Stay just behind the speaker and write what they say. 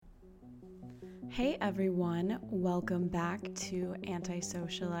Hey everyone, welcome back to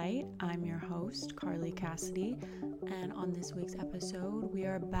Antisocialite. I'm your host, Carly Cassidy, and on this week's episode, we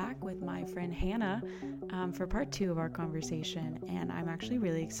are back with my friend Hanna for part 2 of our conversation, and I'm actually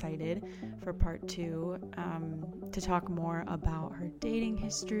really excited for part 2 to talk more about her dating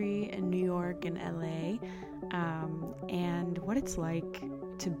history in New York and LA, and what it's like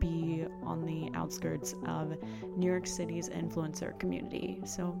to be on the outskirts of New York City's influencer community.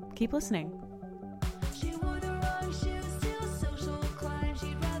 So keep listening.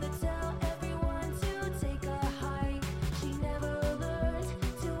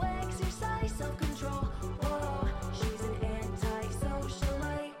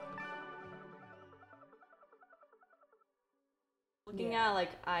 Looking at,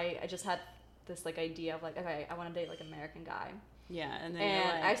 like, I just had this, like, idea of, like, okay, I want to date, like, an American guy. Yeah, and then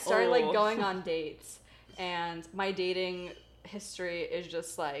and I started, like, going on dates, and my dating history is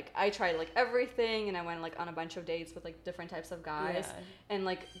just, like, I tried, like, everything, and I went, like, on a bunch of dates with, like, different types of guys. Yeah. And,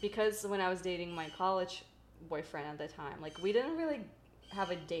 like, because when I was dating my college boyfriend at the time, like, we didn't really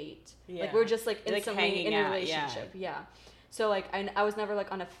have a date. Yeah. Like, we were just, like, instantly in a relationship. Yeah. So, like, I was never,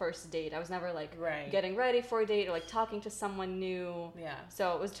 like, on a first date. I was never, like, getting ready for a date or, like, talking to someone new. Yeah.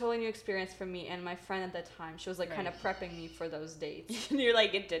 So it was a totally new experience for me. And my friend at the time, she was, like, kind of prepping me for those dates. And you're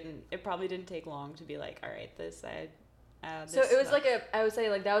like, it probably didn't take long to be like, all right, this so it was, like, I would say,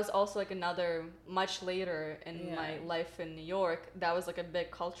 like, that was also, like, another, much later in my life in New York, that was, like, a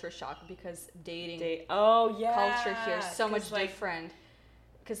big culture shock because culture here is so much different.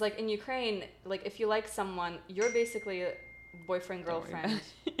 Because, like, in Ukraine, like, if you like someone, you're basically boyfriend girlfriend.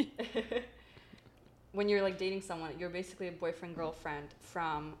 When you're, like, dating someone, you're basically a boyfriend girlfriend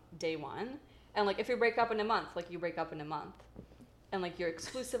from day one. And, like, if you break up in a month, like, you break up in a month. And, like, you're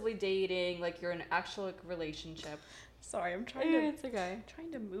exclusively dating, like, you're in an actual, like, relationship. Sorry, I'm trying to. It's okay. I'm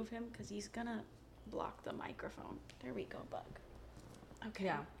trying to move him because he's gonna block the microphone. There we go, Bug. Okay.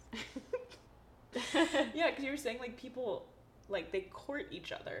 Yeah. Yeah, because you were saying, like, people, like, they court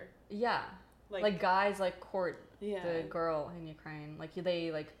each other. Yeah. Like guys, like, court the girl in Ukraine. Like,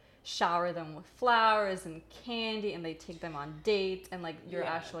 they, like, shower them with flowers and candy, and they take them on dates, and, like, you're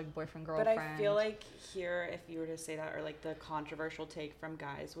actually, like, boyfriend, girlfriend. But I feel like here, if you were to say that, or, like, the controversial take from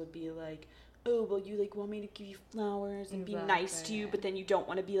guys would be, like, oh, well, you, like, want me to give you flowers and be nice to you, but then you don't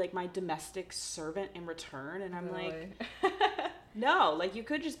want to be, like, my domestic servant in return. And I'm like, no, like, you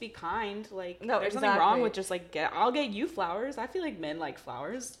could just be kind. Like, no, there's nothing wrong with just, like, I'll get you flowers. I feel like men like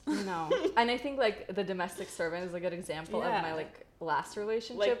flowers. No. And I think, like, the domestic servant is a good example of my, like, last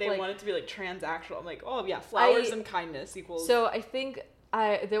relationship. Like, they want it to be, like, transactional. I'm like, oh, yeah, flowers and kindness equals. So I think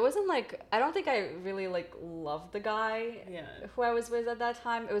there wasn't, like, I don't think I really, like, loved the guy who I was with at that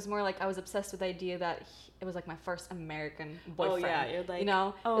time. It was more like I was obsessed with the idea that it was, like, my first American boyfriend. Oh, yeah, you're like, you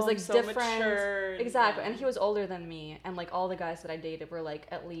know? It was, like, so different. Mature. Exactly. And he was older than me. And, like, all the guys that I dated were, like,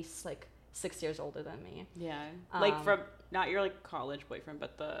 at least, like, 6 years older than me. Yeah. Like, from, not your, like, college boyfriend,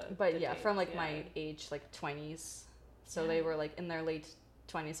 but But, yeah, from, like, my age, like, 20s. So they were, like, in their late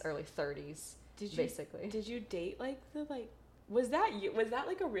 20s, early 30s, basically. Did you date, like, the, like, was that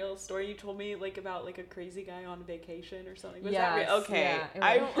like a real story you told me, like, about, like, a crazy guy on vacation or something? Was that real? Okay.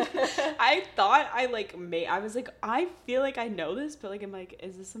 Yeah, I thought I was like, I feel like I know this, but, like, I'm like,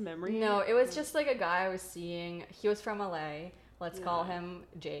 is this a memory? No, it was just, like, a guy I was seeing. He was from LA. Let's call him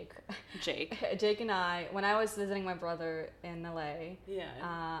Jake. Jake and I, when I was visiting my brother in LA,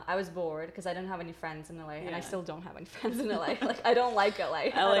 I was bored because I didn't have any friends in LA, and I still don't have any friends in LA. Like, I don't like LA.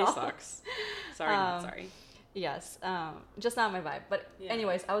 LA sucks. Sorry, not sorry. Yes, just not my vibe. But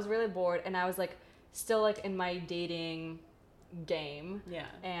anyways, I was really bored, and I was, like, still, like, in my dating game. Yeah.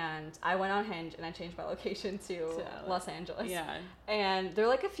 And I went on Hinge, and I changed my location to Los Angeles. Yeah. And there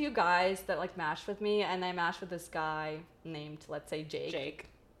were, like, a few guys that, like, matched with me, and I matched with this guy named, let's say, Jake.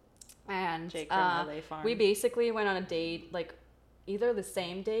 And Jake from LA Farm. We basically went on a date, like, either the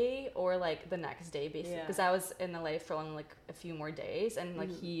same day or, like, the next day, basically, because I was in LA for only, like, a few more days, and, like,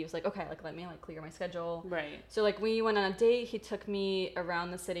 he was like, okay, like, let me, like, clear my schedule. Right. So, like, we went on a date. He took me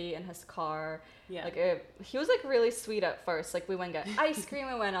around the city in his car. Yeah. Like, he was, like, really sweet at first. Like, we went and got ice cream.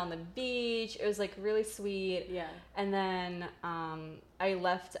 We went on the beach. It was, like, really sweet. Yeah. And then I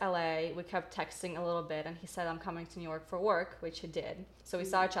left LA. We kept texting a little bit, and he said, I'm coming to New York for work, which he did. So we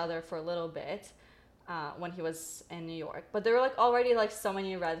saw each other for a little bit. When he was in New York, but there were, like, already, like, so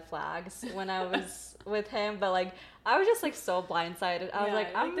many red flags when I was with him, but, like, I was just, like, so blindsided. I was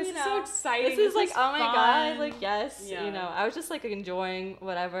like, this is so exciting. This is like, oh my god, like, yes, you know, I was just, like, enjoying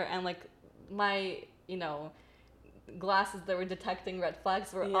whatever, and, like, my, you know, glasses that were detecting red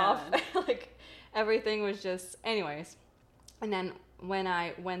flags were off. Like, everything was just, anyways. And then when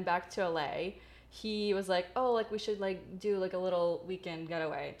I went back to LA, he was like, oh, like we should like do like a little weekend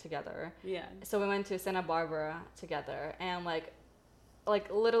getaway together. Yeah. So we went to Santa Barbara together, and like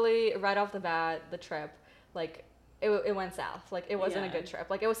literally right off the bat, the trip, like it went south. Like it wasn't a good trip.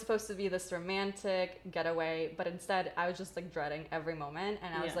 Like it was supposed to be this romantic getaway, but instead I was just like dreading every moment,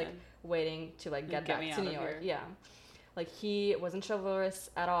 and I was like waiting to like get back to New York. Yeah. Like he wasn't chivalrous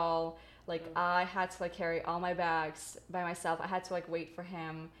at all. Like I had to like carry all my bags by myself. I had to like wait for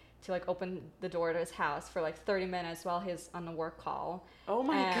him to like open the door to his house for like 30 minutes while he's on a work call. Oh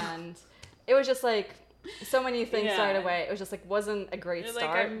my God. And it was just like so many things started away. It was just like wasn't a great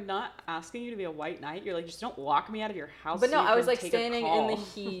start. Like, I'm not asking you to be a white knight. You're like, just don't walk me out of your house. But no, I was like standing in the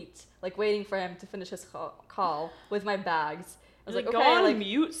heat, like waiting for him to finish his call with my bags. I was like, okay, go on like,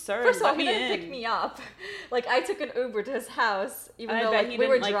 mute, sir. First of all, he didn't pick me up. Like I took an Uber to his house, even though like we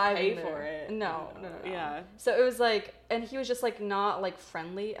were driving pay for it. No. Yeah. So it was like, and he was just like not like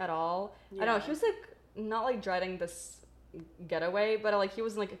friendly at all. Yeah. I don't know. He was like not like dreading this getaway, but like he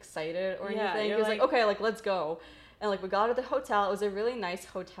wasn't like excited or anything. He was like, okay, like let's go. And like we got to the hotel. It was a really nice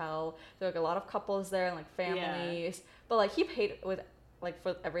hotel. There were like a lot of couples there and like families. But like he paid with like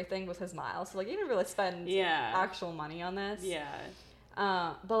for everything with his miles. So like he didn't really spend actual money on this. Yeah.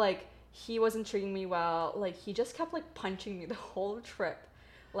 But like he wasn't treating me well. Like he just kept like punching me the whole trip.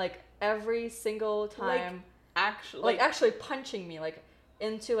 Like every single time. Actually punching me like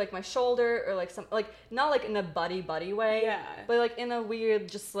into like my shoulder or like some like not like in a buddy way, but like in a weird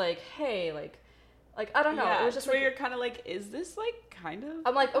just like hey like I don't know, it was just where like, you're kind of like, is this like kind of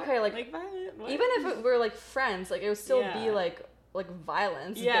I'm like okay like violent? What? Even if it were like friends, like it would still be like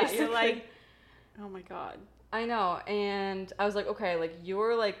violence. Basically. You're like, oh my God. I know, and I was like, okay, like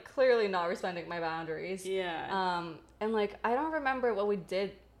you're like clearly not respecting my boundaries. And like I don't remember what we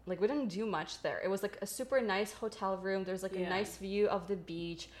did. Like, we didn't do much there. It was, like, a super nice hotel room. There's, like, a nice view of the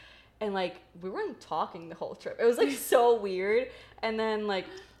beach. And, like, we weren't talking the whole trip. It was, like, so weird. And then, like,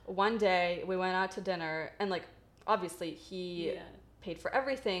 one day we went out to dinner. And, like, obviously he paid for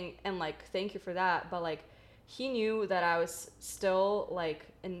everything. And, like, thank you for that. But, like, he knew that I was still, like,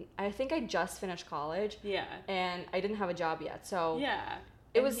 I think I just finished college. Yeah. And I didn't have a job yet. So... Yeah.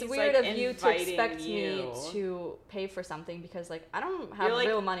 It was weird of you to expect me to pay for something because, like, I don't have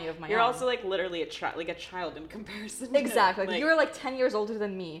real money of my own. You're also, like, literally a child in comparison. Exactly. Like, you were, like, 10 years older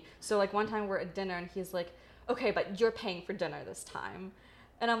than me. So, like, one time we're at dinner and he's like, okay, but you're paying for dinner this time.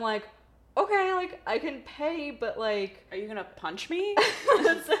 And I'm like, okay, like, I can pay, but, like... Are you gonna punch me?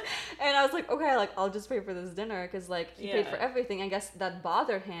 And I was like, okay, like, I'll just pay for this dinner because, like, he paid for everything. I guess that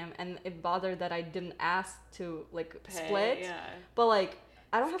bothered him and it bothered that I didn't ask to, like, split. Yeah. But, like...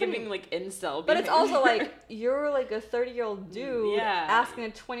 I don't have giving like incel behavior. But it's also like you're like a 30-year-old dude asking a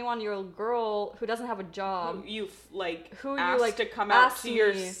 21-year-old girl who doesn't have a job who you asked to come out to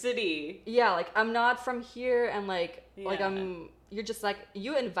your city. Yeah, like I'm not from here and like you're just like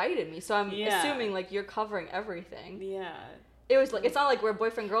you invited me, so I'm assuming like you're covering everything. Yeah. It was like it's not like we're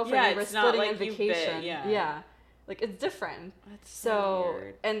boyfriend girlfriend, we're splitting like vacation. Yeah. Like it's different. That's so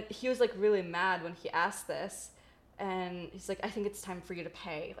weird. And he was like really mad when he asked this. And he's like, I think it's time for you to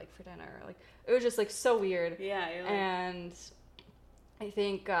pay, like, for dinner. Like, it was just, like, so weird. Yeah. And I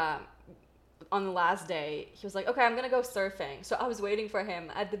think on the last day, he was like, okay, I'm going to go surfing. So I was waiting for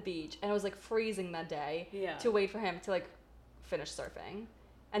him at the beach. And it was, like, freezing that day to wait for him to, like, finish surfing.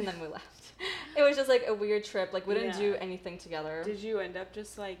 And then we left. It was just, like, a weird trip. Like, we didn't do anything together. Did you end up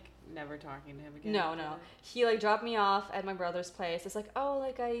just, like, never talking to him again? No. He, like, dropped me off at my brother's place. It's like, oh,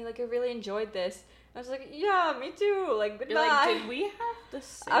 like, I really enjoyed this. I was like, yeah, me too. Like, goodbye. You're like, did we have the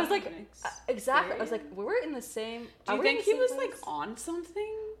same I was like, exactly. I was like, we were in the same... Do you think he was, like, on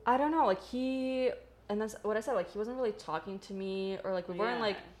something? I don't know. Like, and that's what I said. Like, he wasn't really talking to me. Or, like, we weren't,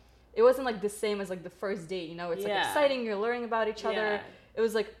 like... It wasn't, like, the same as, like, the first date, you know? It's, like, exciting. You're learning about each other. It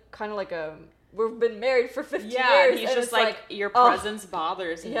was, like, kind of like a... We've been married for 15 years. Yeah, he's just, like, your presence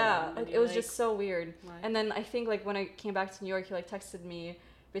bothers him. Yeah, like, it was just so weird. What? And then I think, like, when I came back to New York, he, like, texted me...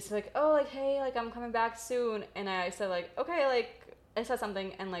 Basically like, oh, like, hey, like, I'm coming back soon. And I said, like, okay, like, I said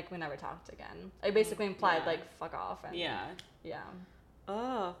something, and, like, we never talked again. I basically implied, like, fuck off. And, yeah.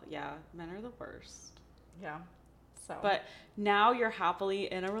 Oh, yeah, men are the worst. Yeah, so. But now you're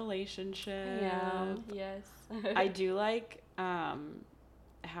happily in a relationship. Yeah, yes. I do like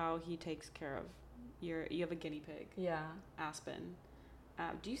how he takes care of you have a guinea pig. Yeah. Aspen.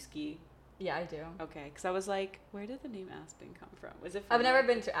 Do you ski? Yeah, I do. Okay, because I was like, where did the name Aspen come from? Was it? I've never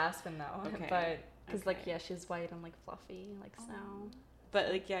been to Aspen though, but because like she's white and like fluffy, like snow. But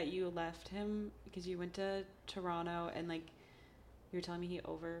like you left him because you went to Toronto and like You were telling me he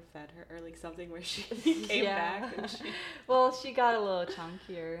overfed her or like something where she came back. And well, she got a little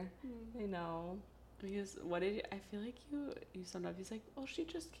chunkier. I know. Because I feel like you sometimes he's like, oh, she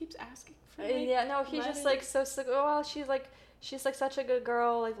just keeps asking for he's just like so well, she's like such a good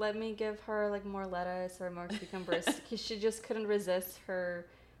girl, like let me give her like more lettuce or more cucumbers. She just couldn't resist her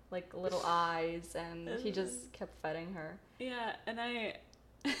like little eyes, and he just kept feeding her. Yeah, and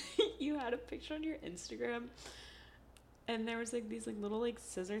you had a picture on your Instagram, and there was like these like little like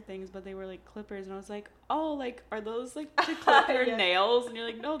scissor things, but they were like clippers, and I was like, oh, like are those like to clip her nails? And you're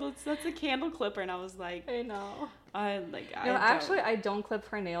like, no, that's a candle clipper. And I was like, I know. I don't clip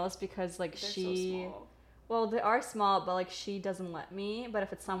her nails because like they're so small. Well, they are small, but like she doesn't let me. But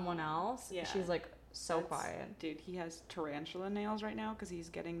if it's someone else, she's like quiet. Dude, he has tarantula nails right now because he's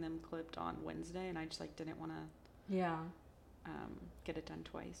getting them clipped on Wednesday, and I just like didn't want to get it done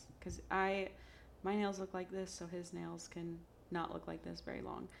twice because my nails look like this, so his nails can not look like this very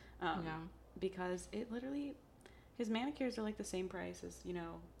long. Because it literally, his manicures are like the same price as,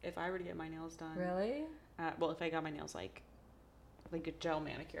 if I were to get my nails done. Really? Well, if I got my nails like a gel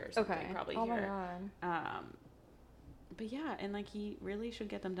manicure or something, probably here. My God. But yeah, and like he really should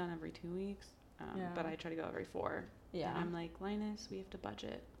get them done every 2 weeks. But I try to go every 4. Yeah. And I'm like, Linus, we have to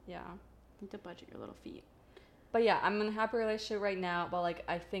budget. Yeah. You have to budget your little feet. But yeah, I'm in a happy relationship right now, but like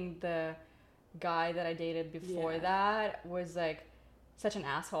I think the guy that I dated before that was like such an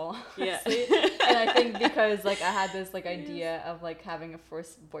asshole. Yeah. And I think because like I had this like idea of like having a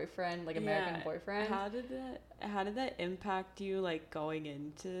first boyfriend, like American boyfriend. How did that impact you like going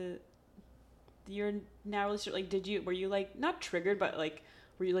into your now relationship? Like were you like not triggered, but like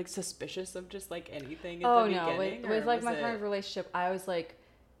were you like suspicious of just like anything at the beginning? With like my current relationship, I was like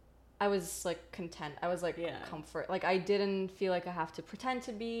content. I was like comfort. Like I didn't feel like I have to pretend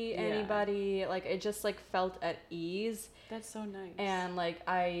to be anybody. Like it just like felt at ease. That's so nice. And like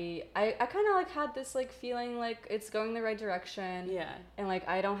I kind of like had this like feeling like it's going the right direction. Yeah. And like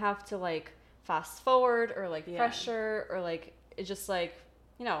I don't have to like fast forward or like pressure or like it's just like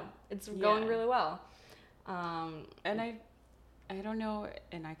it's going really well. And I don't know,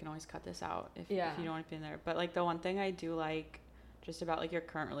 and I can always cut this out if you don't want to be in there. But like the one thing I do like just about like your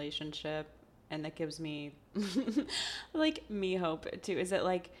current relationship, and that gives me like me hope too, is that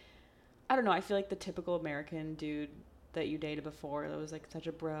like I don't know, I feel like the typical American dude that you dated before that was like such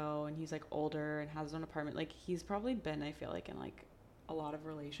a bro and he's like older and has his own apartment, like he's probably been, I feel like, in like a lot of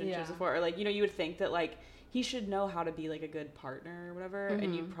relationships before, or like you would think that like he should know how to be like a good partner or whatever,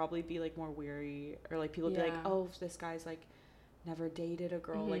 and you'd probably be like more weary, or like people would be like, oh, this guy's like never dated a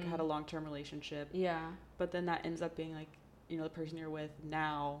girl, like had a long-term relationship, but then that ends up being like the person you're with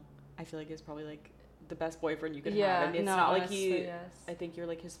now, I feel like is probably like the best boyfriend you could have. And it's not honestly, like I think you're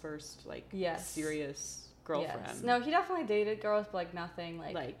like his first like serious girlfriend. Yes. No, he definitely dated girls, but like nothing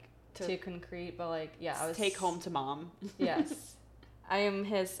like too concrete, but like I was take home to mom. Yes. I am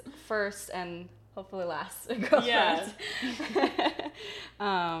his first and hopefully last girlfriend. Yeah.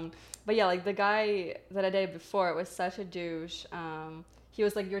 But yeah, like the guy that I dated before was such a douche. He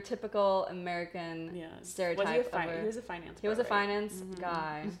was like your typical American stereotype. He was a finance. He was a finance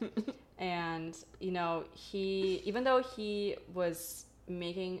guy, and even though he was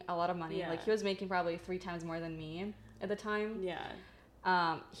making a lot of money, like he was making probably 3 times more than me at the time.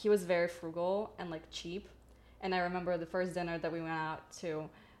 Yeah. He was very frugal and like cheap, and I remember the first dinner that we went out to.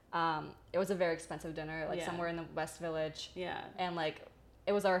 It was a very expensive dinner, like somewhere in the West Village. Yeah. And like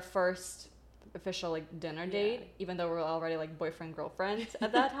it was our first official like dinner date, even though we were already like boyfriend girlfriend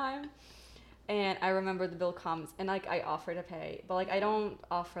at that time. And I remember the bill comes and like I offer to pay, but like I don't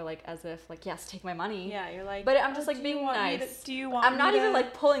offer like as if like yes, take my money. Yeah, you're like, but I'm just like being nice. Do you want? I'm not even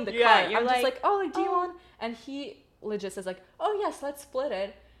like pulling the card. I'm just like, oh, like do you want? And he legit says like, oh yes, let's split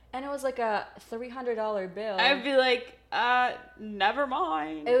it. And it was like a $300 bill. I'd be like, never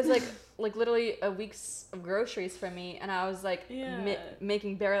mind. It was like literally a week's of groceries for me, and I was like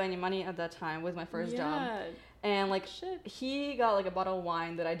making barely any money at that time with my first job. And like he got like a bottle of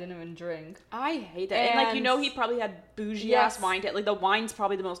wine that I didn't even drink. I hate that. And like he probably had bougie ass wine. Like the wine's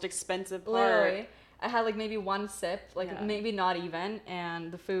probably the most expensive part. Literally. I had like maybe one sip, like maybe not even,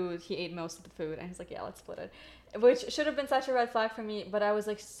 and the food, he ate most of the food, and he's like, yeah, let's split it. Which should have been such a red flag for me, but I was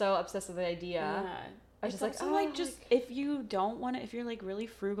like so obsessed with the idea. Yeah. I was just like, oh, like just if you don't want to, if you're like really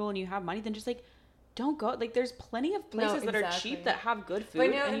frugal and you have money, then just like don't go. Like there's plenty of places that are cheap that have good food,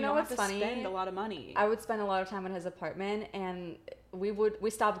 and you don't have to spend a lot of money. I would spend a lot of time in his apartment, and we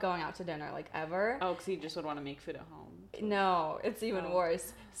stopped going out to dinner like ever. Oh, because he just would want to make food at home. No, it's even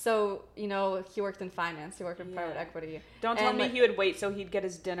worse. So, you know, he worked in finance. He worked in private equity. Don't tell me he would wait so he'd get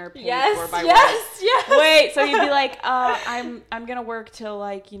his dinner paid for by yes. Wait, so he'd be like, I'm gonna work till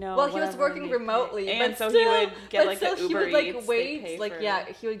like, you know. Well, he was working remotely, and but so still, he would get like the Uber he would, like, Eats. Wait,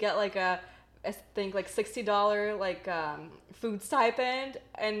 like he would get like I think like $60 like food stipend,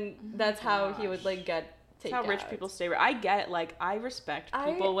 and that's how he would like get. That's how rich people stay. I get it. Like, I respect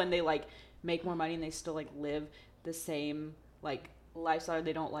people when they like make more money and they still like live the same like lifestyle.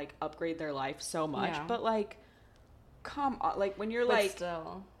 They don't like upgrade their life so much, but like, come on, like when you're like,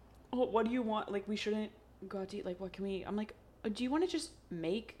 still, oh, what do you want? Like, we shouldn't go out to eat. Like, what can we? I'm like, do you want to just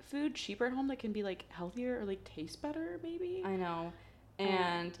make food cheaper at home that can be like healthier or like taste better? Maybe. I know,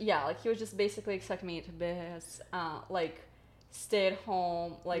 and like he was just basically expecting me to be his like stay at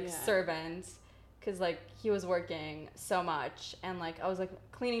home like servant. Because, like, he was working so much, and, like, I was, like,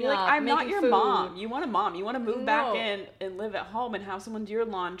 cleaning up, I'm not your food. mom. You want a mom. You want to move back in and live at home and have someone do your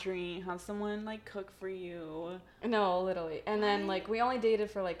laundry, have someone, like, cook for you. No, literally. And then, like, we only dated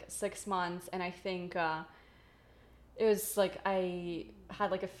for, like, 6 months, and I think it was, like, I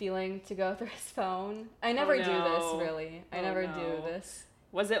had, like, a feeling to go through his phone. I never do this, really. I never do this.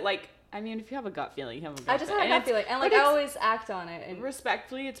 Was it, like... I mean, if you have a gut feeling, you have a gut feeling. I just had a gut feeling. And, like, I always act on it. And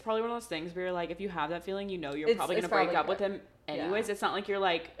respectfully, it's probably one of those things where you're like, if you have that feeling, you know you're probably going to break up with him anyways. It's not like you're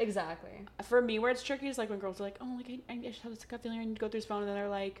like... Exactly. For me, where it's tricky is, like, when girls are like, oh, like, I just have this gut feeling, and you go through his phone, and then they're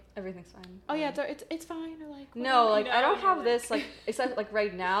like... Everything's fine. Oh, yeah, it's fine. Or, like... No, like, I don't have this, like... Except, like,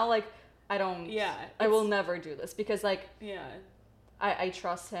 right now, like, I don't... Yeah. I will never do this. Because, like... Yeah. I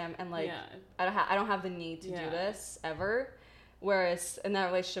trust him, and, like... I don't have the need to do this, ever. Whereas in that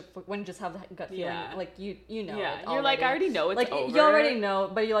relationship, when you just have that gut feeling, like you know, like, you're like, I already know it's like, over. You already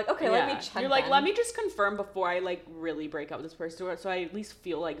know, but you're like, okay, let me check. You're like, let me just confirm before I like really break up with this person, so I at least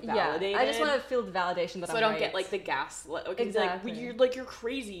feel like validated. I just want to feel the validation that so I don't get like the gas. Exactly. Like you're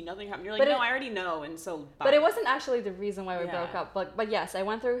crazy. Nothing happened. You're like, no, I already know, and so. Bye. But it wasn't actually the reason why we broke up. But yes, I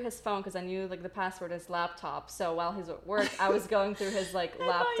went through his phone because I knew like the password to his laptop. So while he's at work, I was going through his like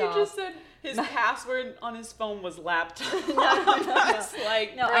laptop. I thought you just said his password on his phone was laptop. No,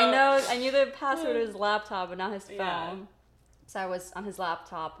 I knew the password to his laptop, but not his phone. Yeah. So I was on his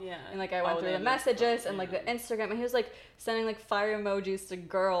laptop, and like I went through the messages and like the Instagram, and he was like sending like fire emojis to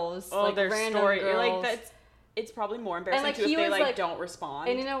girls, like their random story. girls. You're like it's probably more embarrassing like, too if they like don't respond.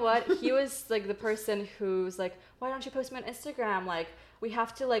 And you know what? He was like the person who's like, why don't you post me on Instagram? Like we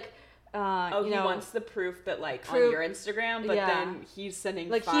have to like. He wants the proof that like on your Instagram, but then he's sending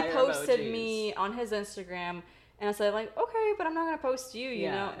like fire he posted emojis. Me on his Instagram, and I said like, okay, but I'm not gonna post you,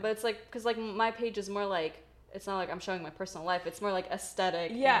 you know. But it's like because like my page is more like it's not like I'm showing my personal life. It's more like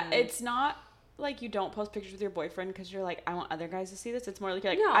aesthetic. Yeah, it's not like you don't post pictures with your boyfriend because you're like I want other guys to see this. It's more like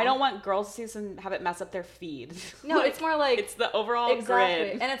you're like I don't want girls to see this and have it mess up their feed. No, like, it's more like it's the overall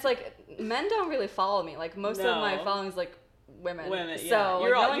grid. And it's like men don't really follow me. Like most of my following is like. Women, yeah. So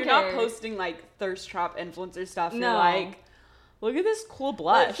you're not posting like thirst trap influencer stuff. You're like, look at this cool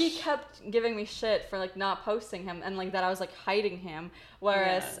blush. But he kept giving me shit for like not posting him and like that I was like hiding him.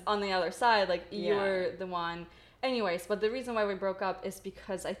 Whereas on the other side, like you were the one. Anyways, but the reason why we broke up is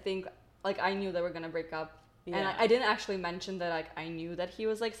because I think like I knew that we're gonna break up. Yeah. And I didn't actually mention that like I knew that he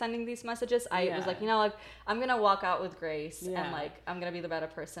was like sending these messages. I was like, you know, like I'm gonna walk out with grace and like I'm gonna be the better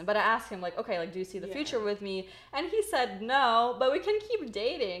person. But I asked him like, okay, like do you see the future with me? And he said no, but we can keep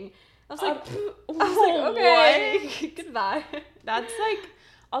dating. I was like, okay, goodbye. That's like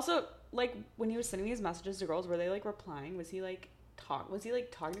also like when he was sending these messages to girls, were they like replying? Was he like talking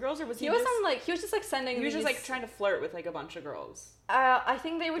to girls or was he was just like sending he was just like trying to flirt with like a bunch of girls? I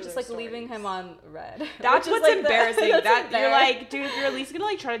think they were just like leaving him on red. That's what's like embarrassing. You're like, dude, if you're at least gonna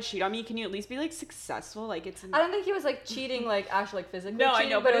like try to cheat on me, can you at least be like successful? Like it's I don't think he was like cheating like actually like physically no, cheating, I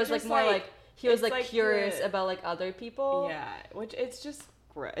know, but it was like more like he was like curious about like other people. Yeah, which it's just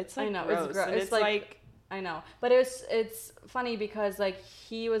it's like I know, gross. It's gross. It's like I know, but it's funny because like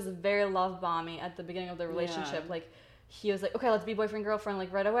he was very love bombing at the beginning of the relationship. Like he was like, okay, let's be boyfriend girlfriend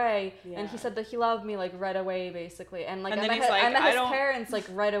like right away, and he said that he loved me like right away basically, and like I met his parents like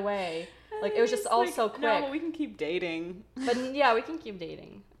right away. Like it was just all so quick. No, we can keep dating. But yeah, we can keep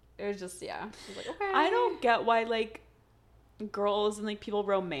dating. It was just It was like okay. I don't get why like girls and like people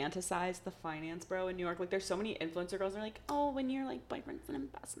romanticize the finance bro in New York. Like there's so many influencer girls that are like, oh, when your like boyfriend's an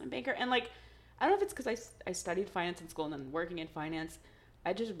investment banker, and like I don't know if it's because I studied finance in school and then working in finance,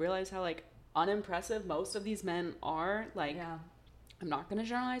 I just realized how like unimpressive most of these men are. Like I'm not going to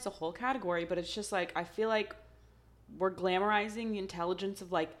generalize a whole category, but it's just like I feel like we're glamorizing the intelligence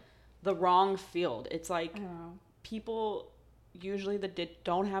of like the wrong field. It's like people usually that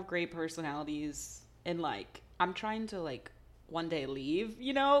don't have great personalities and like I'm trying to like one day leave,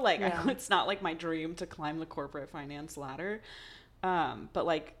 you know, like I know it's not like my dream to climb the corporate finance ladder. But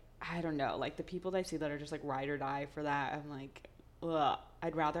like, I don't know, like the people that I see that are just like ride or die for that, I'm like, ugh,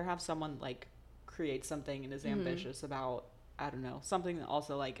 I'd rather have someone like create something and is ambitious about, I don't know, something that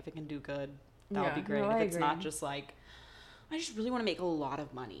also like if it can do good, that would be great. If it's not just like, I just really want to make a lot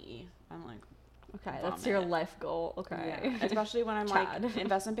of money, I'm like, okay, that's your life goal. Okay. Yeah. Especially when I'm like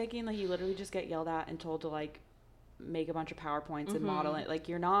investment banking, like you literally just get yelled at and told to like make a bunch of PowerPoints and model it. Like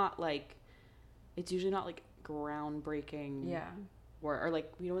you're not like, it's usually not like groundbreaking work, or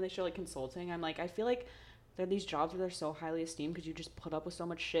like, you know, when they show like consulting, I'm like, I feel like there are these jobs where they're so highly esteemed because you just put up with so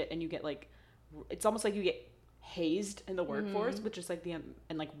much shit and you get like, it's almost like you get hazed in the workforce, which is like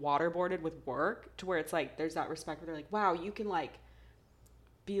and like waterboarded with work, to where it's like there's that respect where they're like, wow, you can like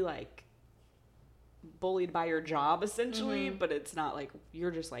be like bullied by your job essentially, but it's not like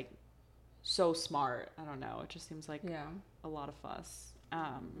you're just like so smart. I don't know, it just seems like a lot of fuss.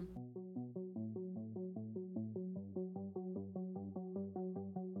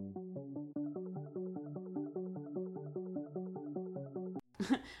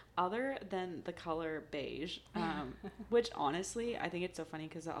 Other than the color beige, which honestly I think it's so funny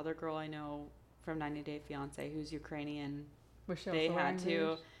because the other girl I know from 90 Day Fiance who's Ukrainian, they had to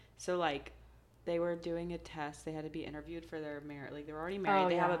beige? So like they were doing a test, they had to be interviewed for their marriage, like they were already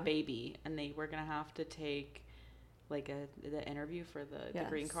married, they have a baby, and they were gonna have to take like the interview for the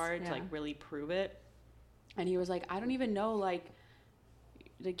green card to like really prove it. And he was like, I don't even know like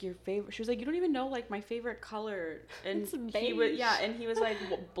your favorite, she was like, you don't even know like my favorite color, and he was and he was like,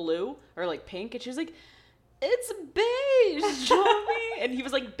 blue or like pink, and she was like, it's beige, Johnny. And he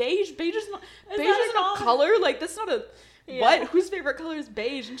was like, beige is not a color, like that's not a what, whose favorite color is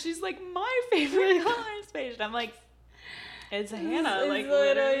beige? And she's like, my favorite color is beige. And I'm like, it's Hanna, like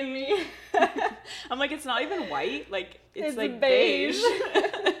literally me. I'm like, it's not even white, like it's like beige.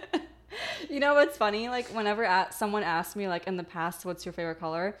 You know what's funny? Like whenever someone asked me like in the past, what's your favorite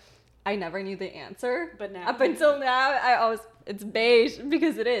color? I never knew the answer. But now, up until now, I always, it's beige,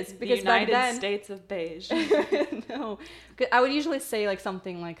 because it is. Because the United States of beige. No, I would usually say like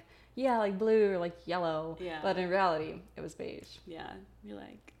something like, yeah, like blue or like yellow. Yeah. But in reality, it was beige. Yeah. You're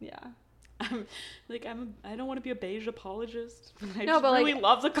like, yeah. I don't want to be a beige apologist. I really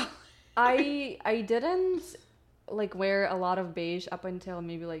love the color. I didn't like wear a lot of beige up until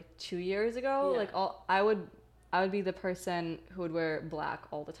maybe like 2 years ago. Yeah. Like I would be the person who would wear black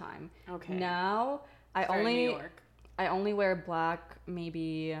all the time. Okay. Now I only wear black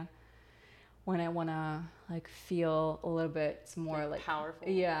maybe when I wanna like feel a little bit more like powerful.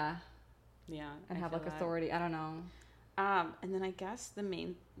 Yeah. Yeah. And have like authority. I don't know. And then I guess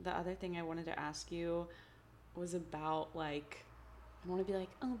the other thing I wanted to ask you was about like, I want to be like,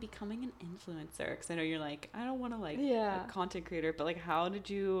 oh, becoming an influencer, because I know you're like, I don't want to like a content creator, but like, how did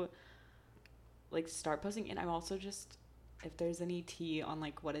you like start posting? And I'm also just, if there's any tea on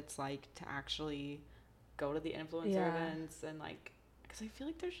like what it's like to actually go to the influencer events, and like, because I feel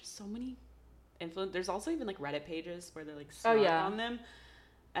like there's just so many there's also even like Reddit pages where they're like smart on them.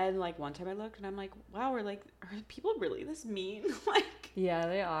 And like one time I looked and I'm like, wow, are people really this mean? Like, yeah,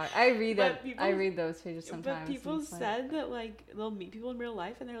 they are. I read those pages sometimes. But people said that like they'll meet people in real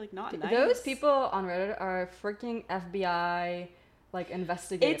life and they're like not nice. Those people on Reddit are freaking FBI like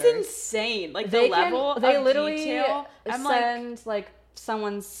investigators. It's insane. Like the level of detail. I'm like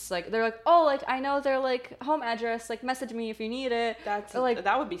someone's like, they're like, oh, like I know their like home address, like message me if you need it. That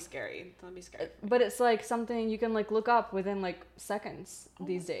would be scary. That would be scary. But it's like something you can like look up within like seconds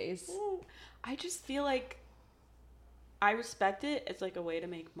these days. I just feel like I respect it. It's like a way to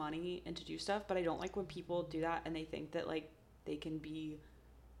make money and to do stuff, but I don't like when people do that and they think that like they can be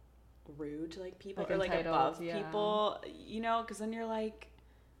rude to like people, like, or like above people, you know, because then you're like,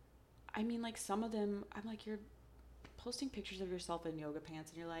 I mean, like some of them, I'm like, you're posting pictures of yourself in yoga pants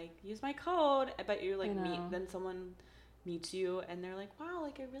and you're like, use my code, but you like then someone meets you and they're like, wow,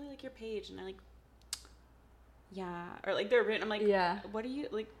 like I really like your page, and they're like, yeah, or like they're written, I'm like, yeah, what are you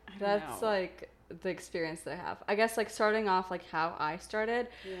like? I don't know. That's like the experience that I have. I guess like starting off like how I started.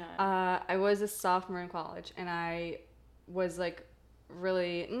 I was a sophomore in college and I was like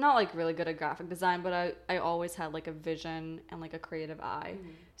really not like really good at graphic design, but I always had like a vision and like a creative eye.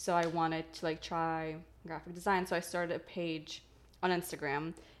 So I wanted to like try graphic design, so I started a page on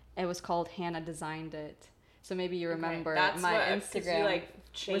Instagram. It was called Hanna Designed It. So maybe you remember my Instagram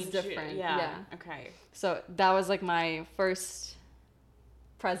was different. Yeah. Okay. So that was like my first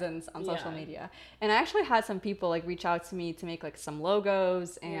presence on social media, and I actually had some people like reach out to me to make like some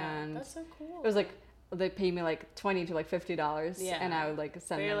logos, and that's so cool. It was like they pay me like $20 to like $50, and I would like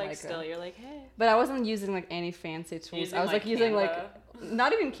send them like you're like, hey. But I wasn't using like any fancy tools. I was like using like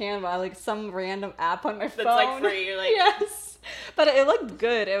not even Canva, like some random app on my phone. That's like free. You're like yes, but it looked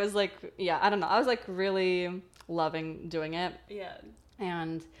good. It was like I don't know. I was like really loving doing it. Yeah.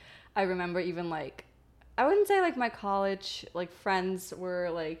 And I remember even like I wouldn't say like my college like friends were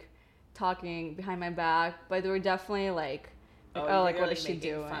like talking behind my back, but they were definitely like like what is she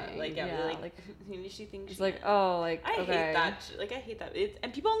doing? Fun. Like like who does she think it's she like is? I hate that. Like I hate that.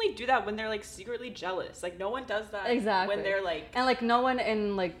 And people only do that when they're like secretly jealous. Like no one does that exactly when they're like and like no one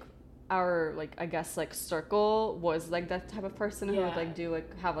in like our like I guess like circle was like that type of person who would like do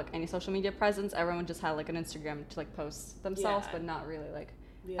like have like any social media presence. Everyone just had like an Instagram to like post themselves, but not really like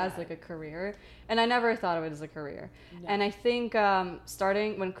as like a career. And I never thought of it as a career. No. And I think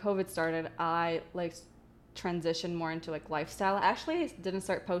starting when COVID started, I like transitioned more into like lifestyle. I actually didn't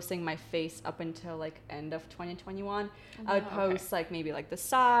start posting my face up until like end of 2021. I would post like maybe like the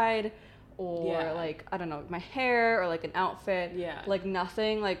side or like I don't know, my hair or like an outfit. Like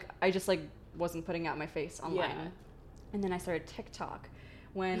nothing, like I just like wasn't putting out my face online. And then I started TikTok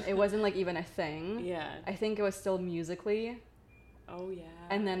when it wasn't like even a thing. I think it was still Musical.ly. Oh yeah.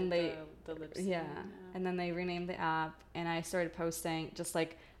 And then the lip sync. And then they renamed the app, and I started posting just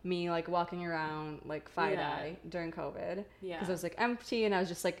like me like walking around like eye during COVID because it was like empty, and I was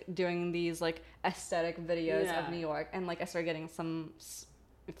just like doing these like aesthetic videos of New York, and like I started getting some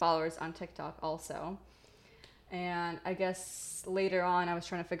followers on TikTok also. And I guess later on I was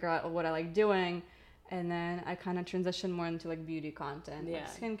trying to figure out what I like doing, and then I kind of transitioned more into like beauty content, like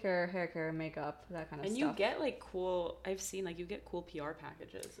skincare, hair care, makeup, that kind of stuff. And you get like cool, I've seen like you get cool PR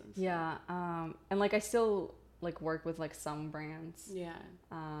packages and stuff. Yeah, and like I still like work with like some brands. Yeah,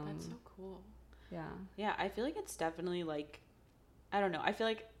 that's so cool. Yeah, I feel like it's definitely like, I don't know, I feel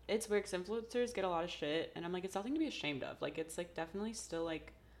like it's weird because influencers get a lot of shit, and I'm like, it's nothing to be ashamed of. Like it's like definitely still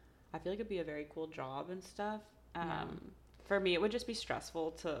like, I feel like it'd be a very cool job and stuff. For me, it would just be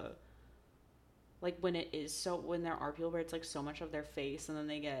stressful to like when there are people where it's like so much of their face, and then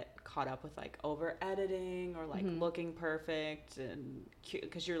they get caught up with like over editing or like looking perfect and cute,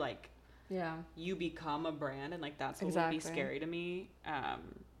 because you're like you become a brand, and like that's what would be scary to me.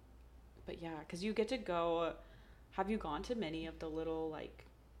 But because you get to go. Have you gone to many of the little like,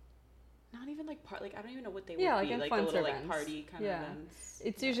 not even like like I don't even know what they would be, like the little events. Like party kind of events?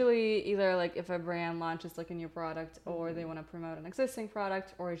 It's usually either like if a brand launches like a new product, or they want to promote an existing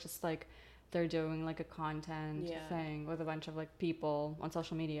product, or it's just like they're doing like a content thing with a bunch of like people on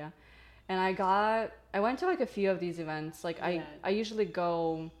social media. And I went to like a few of these events. Like I usually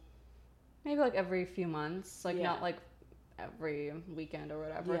go maybe like every few months, like not like every weekend or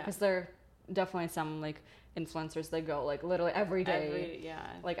whatever, because they're definitely some like influencers that go like literally every day.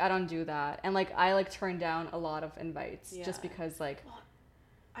 Like I don't do that, and like I like turn down a lot of invites just because like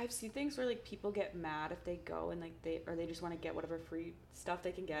I've seen things where like people get mad if they go, and like they just want to get whatever free stuff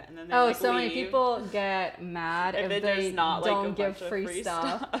they can get, and then they like so leave. Many people get mad if they not, don't like, give free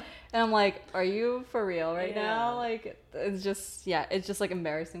stuff. And I'm like, are you for real right now? Like it's just like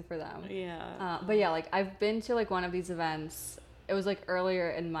embarrassing for them. But like I've been to like one of these events. It was like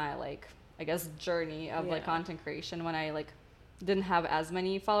earlier in my like I guess journey of like content creation, when I like didn't have as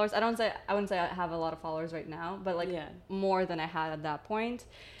many followers. I wouldn't say I have a lot of followers right now, but like more than I had at that point.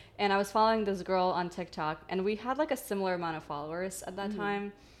 And I was following this girl on TikTok, and we had like a similar amount of followers at that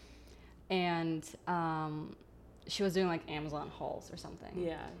time. And she was doing like Amazon hauls or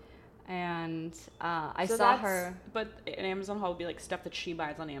something. And I saw her. But an Amazon haul would be like stuff that she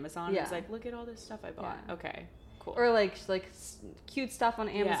buys on Amazon. It's like, look at all this stuff I bought. Okay, cool. Or like cute stuff on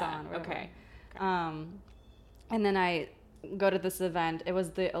Amazon. Okay. And then I go to this event. It was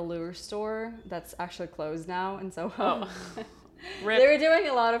the Allure store that's actually closed now in Soho. They were doing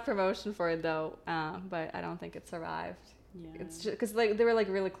a lot of promotion for it though, but I don't think it survived. It's just because like they were like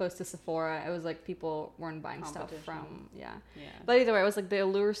really close to Sephora. It was like people weren't buying stuff from But either way, it was like the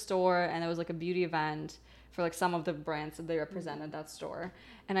Allure store, and it was like a beauty event for like some of the brands that they represented that store.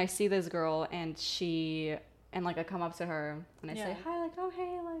 And I see this girl, and like I come up to her and I say hi, like, oh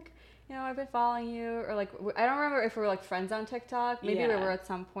hey, like, you know, I've been following you, or like I don't remember if we were like friends on TikTok. Maybe we were at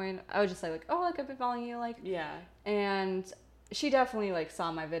some point. I would just say like, oh, like I've been following you, like and she definitely like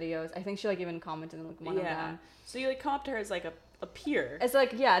saw my videos. I think she like even commented on like one of them. So you like come up to her as like a peer. It's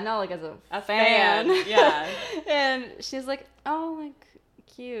like not like as a fan. And she's like, oh, like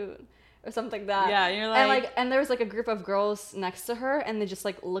cute or something like that. Yeah, you're like, and there was like a group of girls next to her, and they just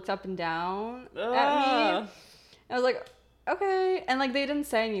like looked up and down at me. I was like, okay, and like they didn't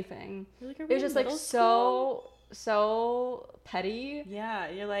say anything. Like, it was just like so petty. Yeah,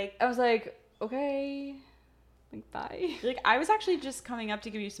 you're like, I was like, okay. Like, bye. Like, I was actually just coming up to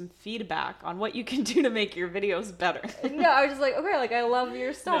give you some feedback on what you can do to make your videos better. No, I was just like, okay, like, I love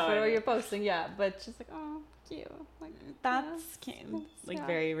your stuff or what you're posting, yeah. But just like, oh, cute. Like, that's cute. Like,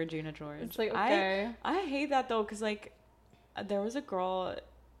 very Regina George. It's like, okay. I hate that, though, because, like, there was a girl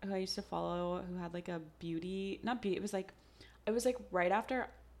who I used to follow who had, like, a it was, like, right after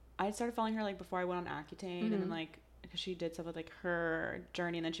I started following her, like, before I went on Accutane, and then, like, because she did stuff with, like, her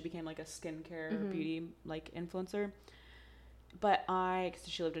journey, and then she became, like, a skincare beauty, like, influencer. But because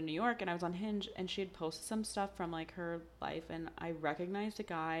she lived in New York, and I was on Hinge, and she had posted some stuff from, like, her life, and I recognized a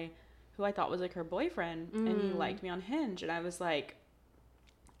guy who I thought was, like, her boyfriend, and he liked me on Hinge, and I was like,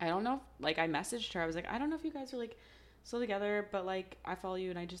 I don't know, like, I messaged her, I was like, I don't know if you guys are, like, still together, but, like, I follow you,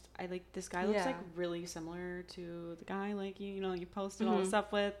 and I like, this guy looks, like, really similar to the guy, like, you know, you posted all the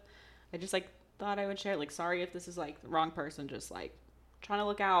stuff with. I just, like, thought I would share, like, sorry if this is, like, the wrong person, just, like, trying to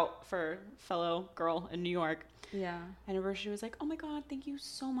look out for fellow girl in New York. Yeah. And at first she was like, oh my god, thank you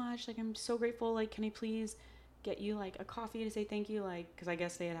so much, like, I'm so grateful, like, can I please get you, like, a coffee to say thank you, like, because I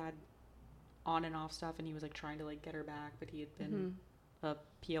guess they had on and off stuff, and he was, like, trying to, like, get her back, but he had been a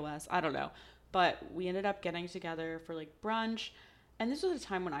POS, I don't know, but we ended up getting together for, like, brunch. And this was a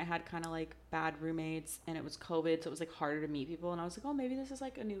time when I had kind of, like, bad roommates, and it was COVID, so it was, like, harder to meet people. And I was like, oh, maybe this is,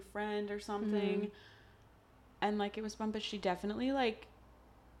 like, a new friend or something. And, like, it was fun, but she definitely, like,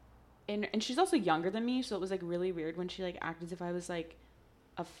 and she's also younger than me, so it was, like, really weird when she, like, acted as if I was, like,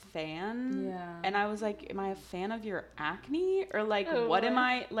 a fan. Yeah. And I was like, am I a fan of your acne? Or, like, what am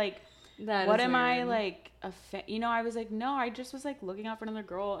I, like, that what am I, like, a fan? You know, I was like, no, I just was, like, looking out for another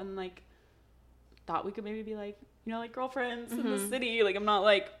girl and, like, thought we could maybe be, like, you know, like, girlfriends in the city. Like, I'm not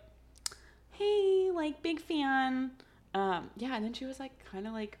like, hey, like, big fan. Yeah, and then she was, like, kind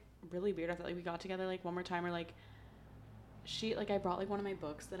of, like, really weird. I felt like we got together, like, one more time, or, like, she, like, I brought, like, one of my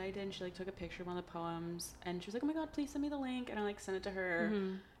books that I did, and she, like, took a picture of one of the poems, and she was like, oh my god, please send me the link, and I, like, sent it to her,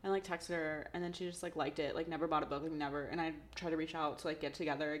 and, like, texted her, and then she just, like, liked it, like, never bought a book, like, never, and I tried to reach out to, like, get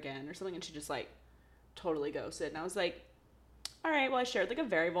together again or something, and she just, like, totally ghosted, and I was like, all right, well, I shared, like, a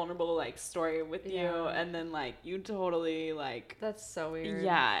very vulnerable, like, story with you, and then, like, you totally, like... That's so weird.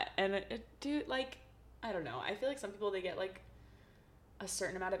 Yeah, and dude, like, I don't know. I feel like some people, they get, like, a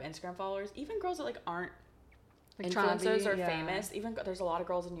certain amount of Instagram followers. Even girls that, like, aren't like influencers or famous. Even, there's a lot of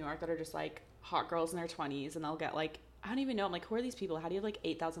girls in New York that are just, like, hot girls in their 20s, and they'll get, like, I don't even know. I'm like, who are these people? How do you have, like,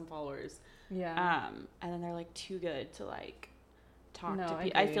 8,000 followers? Yeah. And then they're, like, too good to, like, talk to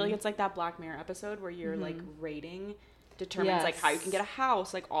people. I feel like it's, like, that Black Mirror episode where you're, like, rating... determines like how you can get a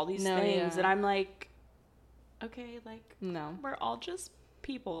house, like all these things, and I'm like, okay, like, no, we're all just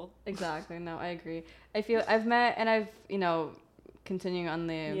people. Exactly. No, I agree. I feel I've met, and I've, you know, continuing on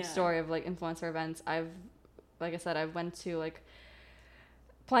the story of, like, influencer events, like I said, I've went to, like,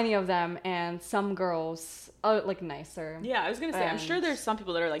 plenty of them, and some girls are, like, nicer. Yeah, I was gonna say, I'm sure there's some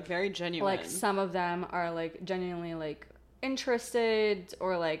people that are, like, very genuine. Like, some of them are, like, genuinely, like, interested,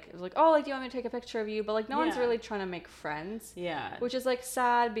 or like oh, like, do you want me to take a picture of you, but, like, no one's really trying to make friends, which is, like,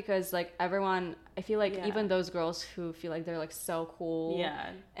 sad, because, like, everyone, I feel like even those girls who feel like they're, like, so cool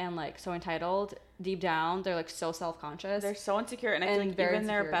and, like, so entitled, deep down they're, like, so self-conscious, they're so insecure, and I feel like even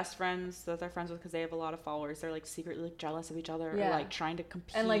their best friends that they're friends with, because they have a lot of followers, they're, like, secretly, like, jealous of each other, or, like, trying to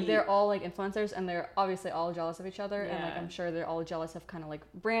compete, and, like, they're all, like, influencers, and they're obviously all jealous of each other, and, like, I'm sure they're all jealous of kind of, like,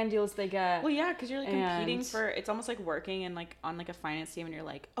 brand deals they get. Well, yeah, because you're, like, competing for, it's almost like working and, like, on, like, a finance team, and you're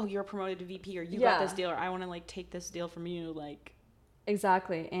like, oh, you're promoted to VP, or you got this deal, or I want to, like, take this deal from you, like,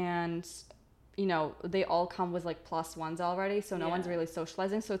 exactly. And, you know, they all come with, like, plus ones already, so no one's really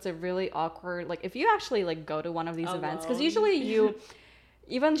socializing, so it's a really awkward, like, if you actually, like, go to one of these events, because usually you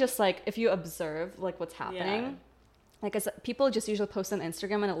even just, like, if you observe, like, what's happening, like, people just usually post on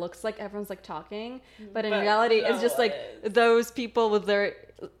Instagram, and it looks like everyone's, like, talking, but in reality it's just, like, those people with their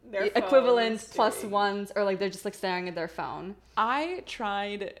equivalent plus ones, or, like, they're just, like, staring at their phone. I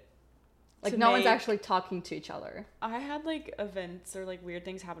tried, like, no one's actually talking to each other. I had, like, events or, like, weird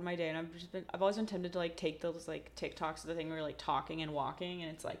things happen in my day, and I've always been tempted to, like, take those, like, TikToks of the thing where you're, like, talking and walking,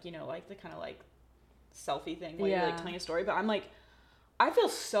 and it's, like, you know, like, the kind of, like, selfie thing where you're, like, telling a story, but I'm, like, I feel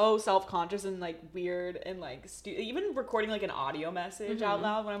so self-conscious and, like, weird, and, like, even recording, like, an audio message out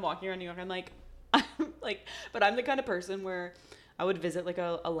loud when I'm walking around New York, I'm like, but I'm the kind of person where I would visit, like,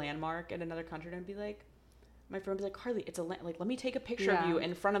 a landmark in another country, and I'd be like, my friend would be like, Carly, it's like, let me take a picture of you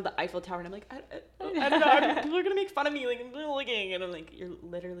in front of the Eiffel Tower, and I'm like, I don't know, people are gonna make fun of me, like, I'm looking, and I'm like, you're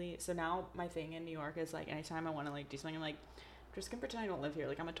literally, so now my thing in New York is, like, anytime I want to, like, do something, I'm like, I'm just gonna pretend I don't live here,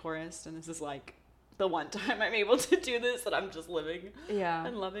 like, I'm a tourist, and this is, like, the one time I'm able to do this, that I'm just living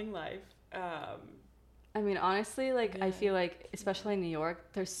and loving life. I mean, honestly, like, I feel like, especially in New York,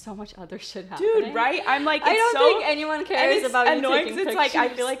 there's so much other shit happening. Dude, right? I'm like, I don't think anyone cares about you taking pictures. It's like, I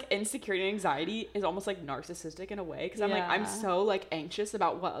feel like insecurity and anxiety is almost like narcissistic in a way. Because I'm like, I'm so like anxious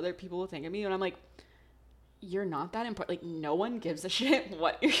about what other people will think of me. And I'm like, you're not that important. Like, no one gives a shit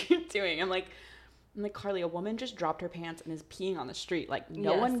what you're doing. I'm like, Carly, a woman just dropped her pants and is peeing on the street. Like,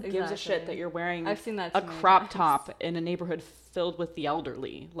 no one gives a shit that you're wearing I've seen that a crop top in a neighborhood filled with the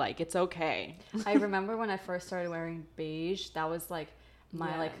elderly. Like, it's okay. I remember when I first started wearing beige, that was like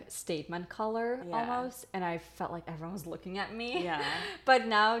my like statement color almost, and I felt like everyone was looking at me. Yeah. But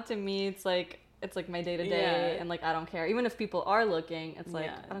now to me, it's like my day to day, and like I don't care. Even if people are looking, it's like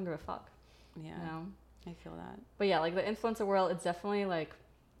I don't give a fuck. Yeah. You know? I feel that. But yeah, like the influencer world, it's definitely like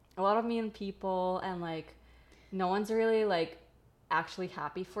a lot of mean people, and like no one's really like actually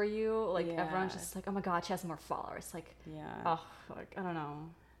happy for you. Like everyone's just like, oh my god, she has more followers. Like, oh, like I don't know.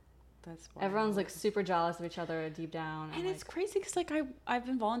 That's wild. Everyone's like super jealous of each other deep down. And it's crazy because like I've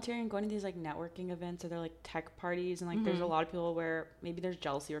been volunteering, going to these like networking events, or they're like tech parties, and like there's a lot of people where maybe there's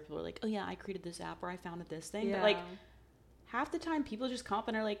jealousy, where people are like, oh yeah, I created this app, or I founded this thing. But like half the time people just come up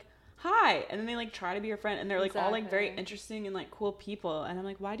and are like, hi, and then they like try to be your friend, and they're like all like very interesting and like cool people, and I'm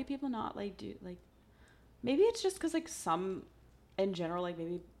like, why do people not like do like, maybe it's just because like some in general, like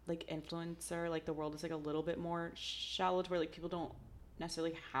maybe like influencer, like the world is like a little bit more shallow to where like people don't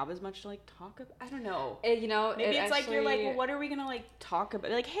necessarily have as much to like talk about. I don't know, you know, maybe it's actually, like you're like, well, what are we gonna like talk about,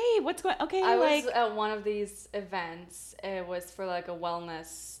 like, hey, what's going I was at one of these events. It was for like a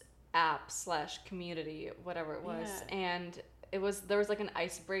wellness app / community, whatever it was, and there was like an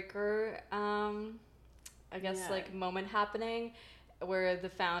icebreaker, I guess like moment happening, where the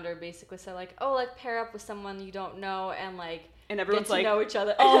founder basically said like, oh, like pair up with someone you don't know and like and everyone's get to like, know each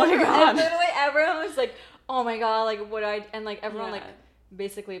other. Oh my god! And literally everyone was like, oh my god, like what and like everyone like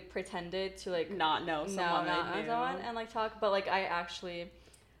basically pretended to like not know someone, and like talk, but like I actually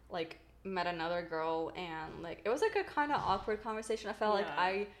like met another girl, and like it was like a kind of awkward conversation. I felt like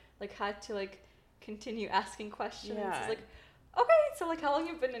I like had to like continue asking questions. It's like, okay, so like how long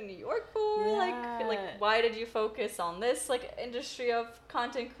you've been in New York for? Like why did you focus on this like industry of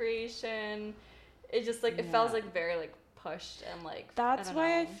content creation? It just like it felt like very like pushed, and like that's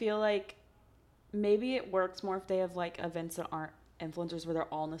why I feel like maybe it works more if they have like events that aren't influencers where they're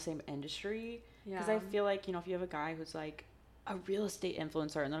all in the same industry. Because I feel like, you know, if you have a guy who's like a real estate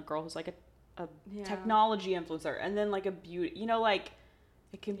influencer, and then a girl who's like a technology influencer, and then like a beauty, you know, like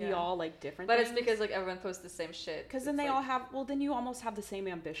it can be all like different but things. It's because like everyone posts the same shit, because then they all have, well, then you almost have the same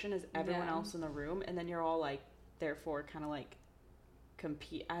ambition as everyone else in the room, and then you're all like therefore kind of like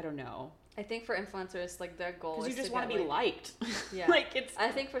compete. I don't know, I think for influencers, like their goal is you just to want to be liked. Yeah. Like it's. I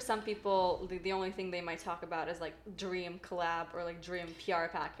think for some people, the only thing they might talk about is like dream collab or like dream PR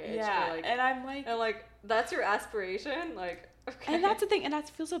package. Yeah. Or, like, and I'm like, that's your aspiration, like. Okay. And that's the thing, and I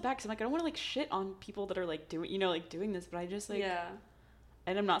feel so bad because I'm like, I don't want to like shit on people that are like doing, you know, like doing this, but I just like.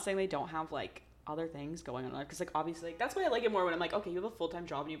 And I'm not saying they don't have like other things going on, because like obviously like, that's why I like it more when I'm like, okay, you have a full-time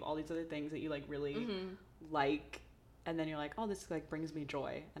job and you have all these other things that you like really like. And then you're like, oh, this like brings me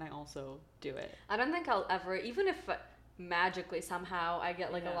joy, and I also do it. I don't think I'll ever, even if magically somehow I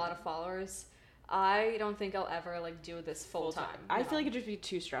get like a lot of followers, I don't think I'll ever like do this full time. I feel like it'd just be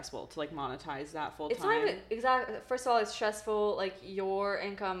too stressful to like monetize that full time. It's not even exactly. First of all, it's stressful. Like your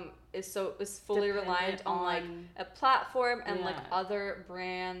income is fully dependent reliant on like a platform and like other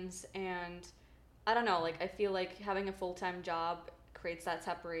brands, and I don't know. Like I feel like having a full time job creates that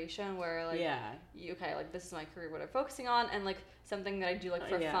separation where like okay, like this is my career, what I'm focusing on, and like something that I do like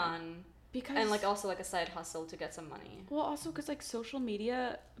for fun, because and like also like a side hustle to get some money. Well, also because like social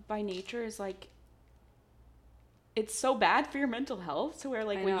media by nature is like, it's so bad for your mental health, to where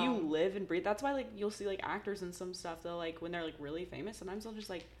like when you live and breathe, that's why like you'll see like actors and some stuff, they'll like when they're like really famous, sometimes they'll just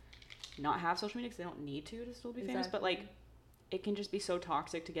like not have social media because they don't need to still be famous, but like it can just be so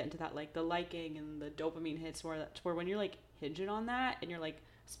toxic to get into that like the liking and the dopamine hits, where when you're like hinging on that and you're like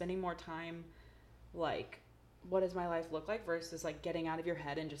spending more time like what does my life look like versus like getting out of your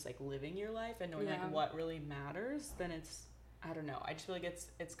head and just like living your life and knowing like what really matters, then it's, I don't know, I just feel like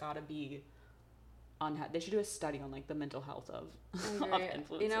it's gotta be they should do a study on like the mental health of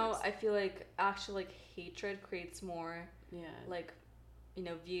influencers. You know, I feel like actually like hatred creates more like, you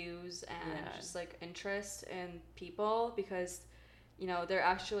know, views and just like interest in people, because you know they're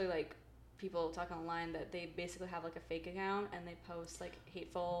actually like people talk online that they basically have like a fake account and they post like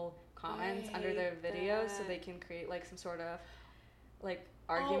hateful comments under their videos so they can create like some sort of like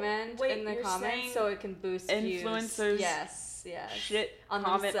argument in the comments, so it can boost influencers. Views. Yes. Shit on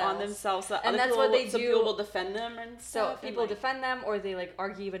themselves. So and that's what they do. Some people will defend them and stuff. So people defend them, or they like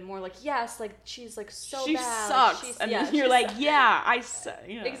argue even more. Like, yes, like she's like so she bad. Sucks. She's, and then you're like, yeah, I suck.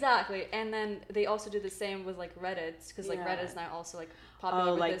 Exactly. And then they also do the same with like Reddit, because like Reddit is now also like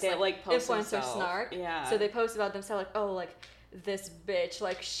popular with this like influencer snark. Yeah. So they post about themselves like, oh, like this bitch,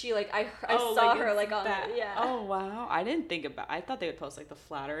 like she, like I saw her like on that. Oh wow, I didn't think about. I thought they would post like the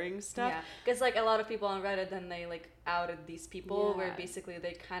flattering stuff. Yeah, because like a lot of people on Reddit, then they like outed these people where basically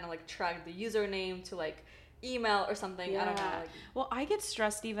they kind of like tracked the username to like email or something. I don't know. Like, well, I get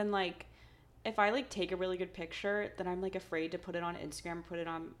stressed even like if I like take a really good picture, then I'm like afraid to put it on Instagram, put it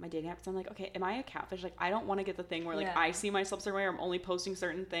on my dating apps. I'm like, okay, am I a catfish? Like I don't want to get the thing where like I see myself certain way, or I'm only posting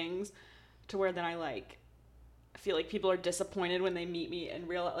certain things, to where then I like feel like people are disappointed when they meet me in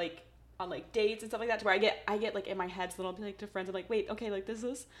real, like on like dates and stuff like that, to where I get like in my head, so I'll be like to friends, I'm like, wait, okay, like does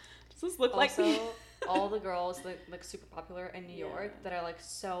this look like me? All the girls like super popular in New York that are like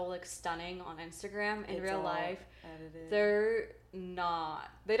so like stunning on Instagram, in real life edited.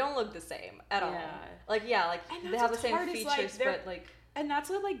 They don't look the same at all. Like they have the same features, but like, and that's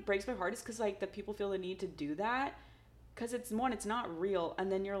what like breaks my heart, is because like the people feel the need to do that, because it's not real,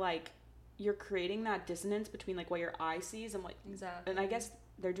 and then you're creating that dissonance between like what your eye sees and what exactly. And I guess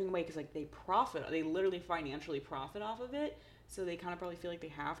they're doing away because like they literally financially profit off of it, so they kind of probably feel like they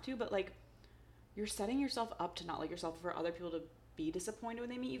have to, but like you're setting yourself up to not like yourself, for other people to be disappointed when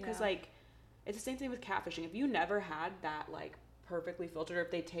they meet you, because like it's the same thing with catfishing. If you never had that like perfectly filtered, or if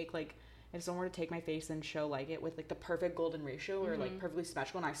they take like, if someone were to take my face and show like it with like the perfect golden ratio, or like perfectly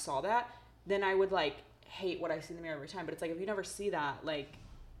symmetrical, and I saw that, then I would like hate what I see in the mirror every time. But it's like, if you never see that, like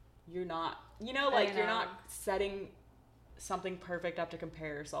you're not, you're not setting something perfect up to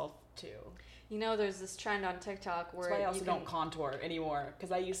compare yourself to. There's this trend on TikTok where that's why I also don't contour anymore,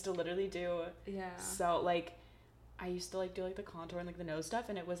 because I used to literally do so like I used to like do like the contour and like the nose stuff,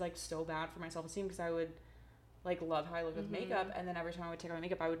 and it was like so bad for my self-esteem, because I would like love how I look with makeup, and then every time I would take off my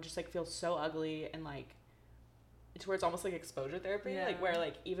makeup I would just like feel so ugly, and like it's where it's almost like exposure therapy, like where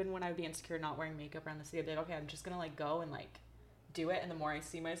like even when I would be insecure not wearing makeup around the city, I'd be like, okay, I'm just gonna like go and like do it, and the more I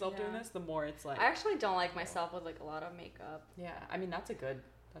see myself doing this, the more it's like, I actually don't like myself with like a lot of makeup. I mean that's a good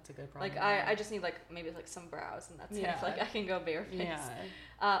problem. Like I just need like maybe like some brows, and that's it. Like I can go bare face.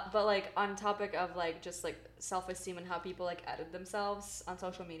 But like on topic of like just like self-esteem and how people like edit themselves on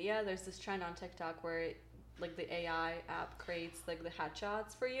social media, there's this trend on TikTok where like the AI app creates like the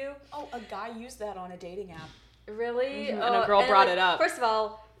headshots for you. Oh, a guy used that on a dating app. Really? And a girl brought it up. First of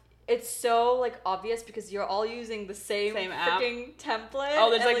all, it's so like obvious because you're all using the same freaking template. Oh,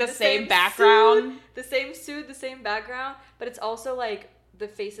 there's like the same background. The same suit, the same background. But it's also like the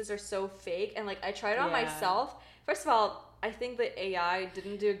faces are so fake, and like I tried it on myself. First of all, I think the AI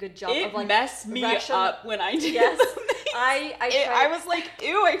didn't do a good job of like messed me up when I did. Yes. I was like,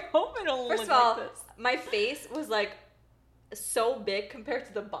 ew, I hope it don't look like this. My face was like so big compared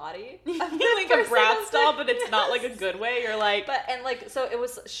to the body. I feel like a Bratz doll, but it's not like a good way. You're like, so it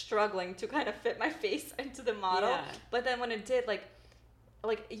was struggling to kind of fit my face into the model. Yeah. But then when it did, like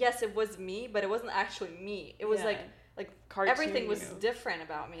yes, it was me, but it wasn't actually me. It was like cartoon, everything was different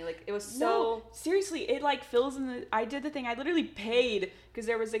about me. Like it was so. No, seriously, it like fills in the. I did the thing. I literally paid because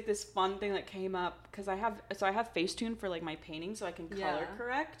there was like this fun thing that came up because I have Facetune for like my painting, so I can color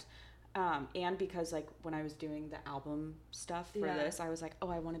correct. And because like when I was doing the album stuff for this, I was like, oh,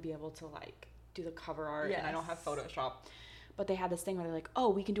 I want to be able to like do the cover art, and I don't have Photoshop. But they had this thing where they're like, oh,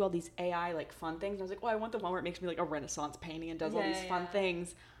 we can do all these AI like fun things. And I was like, oh, I want the one where it makes me like a Renaissance painting and does all these fun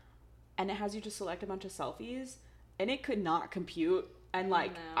things. And it has you just select a bunch of selfies, and it could not compute. And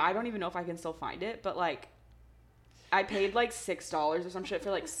like, I don't even know if I can still find it, but like, I paid like $6 or some shit for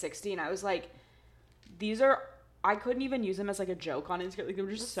like 60, and I was like, I couldn't even use them as like a joke on Instagram. Like, they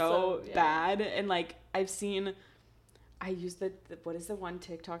were just so bad. And like, I used the what is the one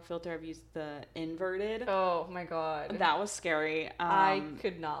TikTok filter I've used? The inverted. Oh my god, that was scary. I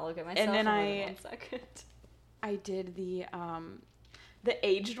could not look at myself. And then for more than 1 second. I did the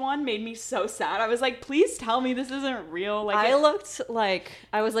aged one. Made me so sad. I was like, please tell me this isn't real. Like I looked like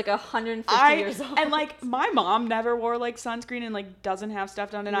I was like 150 years old. And like my mom never wore like sunscreen and like doesn't have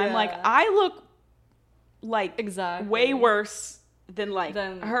stuff done. And I'm like, I look like way worse than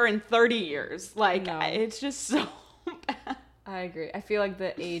her in 30 years. Like it's just so bad. I agree. I feel like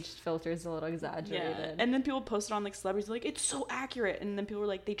the aged filter is a little exaggerated. Yeah. And then people post it on like celebrities like it's so accurate, and then people were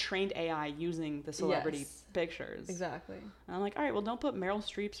like they trained AI using the celebrity pictures. Exactly. And I'm like, all right, well, don't put Meryl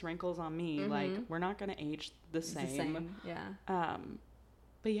Streep's wrinkles on me. Mm-hmm. Like we're not gonna age the same. Yeah.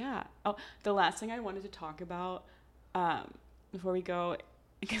 But yeah. Oh, the last thing I wanted to talk about before we go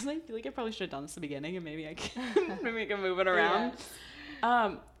because I feel like I probably should have done this at the beginning, and maybe I can move it around.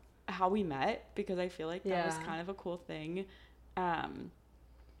 Yeah. How we met, because I feel like that was kind of a cool thing.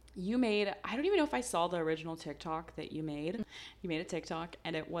 You made, I don't even know if I saw the original TikTok that you made. You made a TikTok,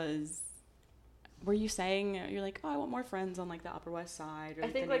 and it was, were you saying, you're like, oh, I want more friends on like the Upper West Side, or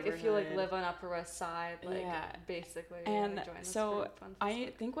I think like if you like live on Upper West Side, like basically. And join this so group on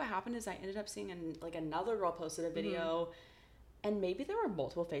I think what happened is I ended up seeing like another girl posted a video, and maybe there were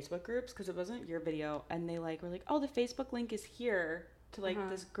multiple Facebook groups, because it wasn't your video, and they like were like, oh, the Facebook link is here to like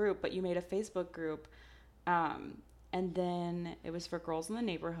this group, but you made a Facebook group, and then it was for girls in the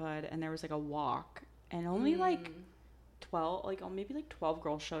neighborhood, and there was like a walk, and only like 12, like maybe like 12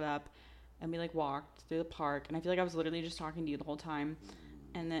 girls showed up, and we like walked through the park, and I feel like I was literally just talking to you the whole time,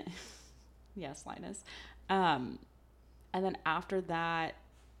 and then yes, Linus, and then after that,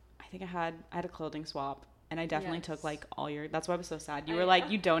 I think I had a clothing swap, and I definitely took like all your, that's why I was so sad. You were like,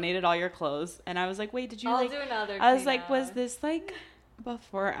 you donated all your clothes, and I was like, wait, did you I'll like, do another I was like, was this like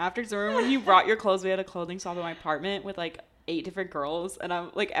before or after? So remember when you brought your clothes, we had a clothing swap in my apartment with like 8 different girls, and I'm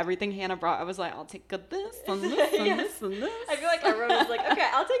like, everything Hannah brought, I was like, I'll take this and this and this and this. I feel like everyone was like, okay,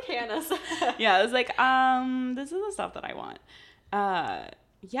 I'll take Hannah's. Yeah, I was like, this is the stuff that I want.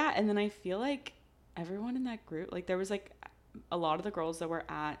 Yeah, and then I feel like everyone in that group, like there was like a lot of the girls that were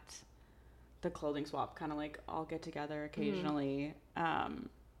at the clothing swap kind of like all get together occasionally. But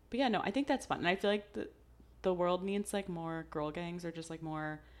yeah, no, I think that's fun, and I feel like the world needs like more girl gangs, or just like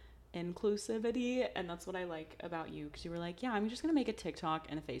more inclusivity, and that's what I like about you, because you were like, yeah, I'm just gonna make a TikTok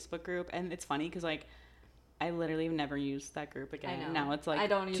and a Facebook group. And it's funny because like I literally have never used that group again. Now it's like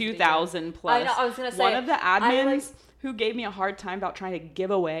 2,000 plus. I know, I was gonna say, one of the admins who gave me a hard time about trying to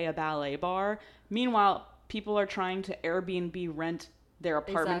give away a ballet bar, meanwhile people are trying to Airbnb rent their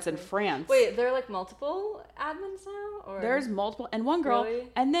apartments in France. Wait, there are like multiple admins now? Or? There's multiple, and one girl,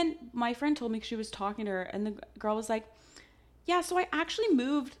 and then my friend told me, she was talking to her, and the girl was like, yeah, so I actually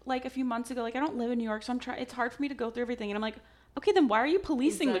moved like a few months ago, like I don't live in New York, so it's hard for me to go through everything. And I'm like, okay, then why are you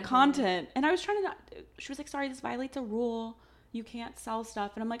policing the content? And I was trying to she was like, sorry, this violates a rule, you can't sell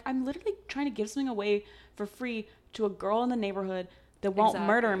stuff. And I'm like, I'm literally trying to give something away for free to a girl in the neighborhood that won't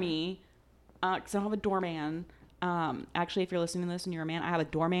murder me, because I don't have a doorman. Actually, if you're listening to this and you're a man, I have a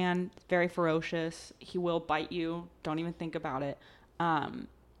doorman, very ferocious. He will bite you. Don't even think about it.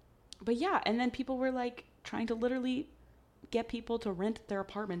 But yeah, and then people were like trying to literally get people to rent their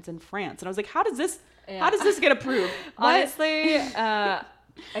apartments in France. And I was like, how does this get approved? Honestly,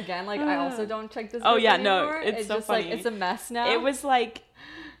 again, like I also don't check this. Oh yeah, anymore. No, it's so just funny. Like, it's a mess now. It was like,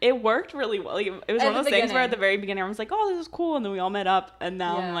 it worked really well. Like, it was one of those things where at the very beginning I was like, oh, this is cool. And then we all met up, and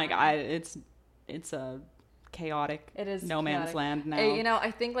now I'm like, it's a chaotic, it is no man's land now. You know,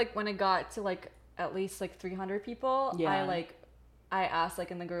 I think like when it got to like at least like 300 people, I asked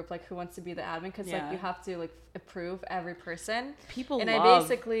like in the group like who wants to be the admin, because like you have to like approve every person. People and love I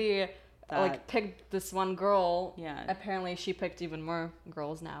basically like picked this one girl. Yeah. Apparently she picked even more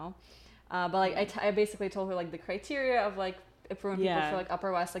girls now. But like I basically told her like the criteria of like approving people for like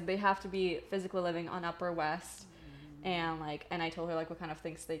Upper West, like they have to be physically living on Upper West, and I told her like what kind of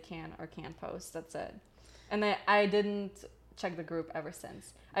things they can or can't post. That's it. And then I didn't check the group ever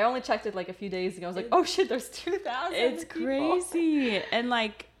since. I only checked it like a few days ago. I was like, oh shit, there's 2,000 It's people. crazy. And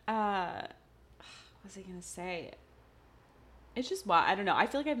like, what was I gonna say? It's just, wow, I don't know. I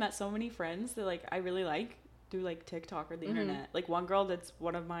feel like I've met so many friends that like I really like through like TikTok or the internet. Like one girl that's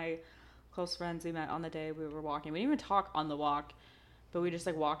one of my close friends we met on the day we were walking. We didn't even talk on the walk, but we just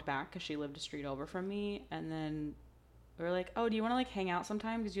like walked back because she lived a street over from me. And then we were like, oh, do you want to like hang out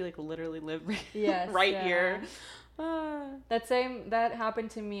sometime? Because you like literally live here. That happened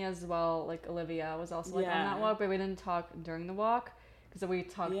to me as well. Like Olivia was also like on that walk, but we didn't talk during the walk because we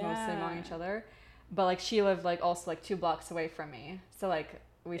talked mostly among each other. But like she lived like also like 2 blocks away from me, so like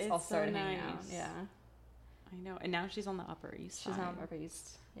we all started hanging out. Yeah, I know. And now she's on the Upper East side. She's on the Upper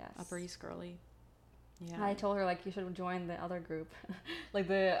East. Yes, Upper East girly. Yeah. I told her like you should join the other group, like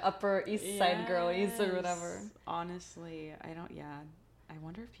the Upper East Side girlies or whatever. Honestly, I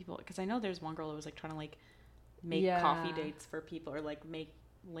wonder if people, because I know there's one girl who was like trying to like make coffee dates for people, or like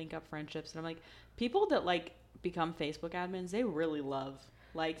link up friendships, and I'm like, people that like become Facebook admins, they really love,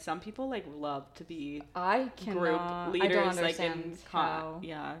 like some people like love to be group leaders. I don't understand how.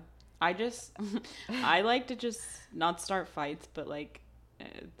 I just I like to just not start fights, but like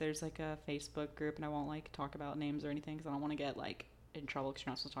there's like a Facebook group, and I won't like talk about names or anything because I don't want to get like in trouble because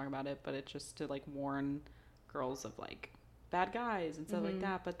you're not supposed to talk about it, but it's just to like warn girls of like bad guys and stuff like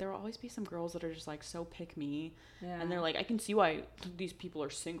that. But there will always be some girls that are just like so pick me, and they're like, I can see why these people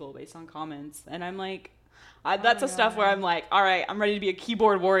are single based on comments, and I'm like, That's the stuff where I'm like, all right, I'm ready to be a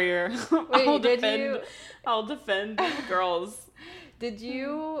keyboard warrior. Wait, I'll defend girls. Did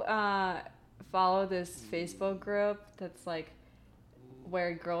you follow this Facebook group that's like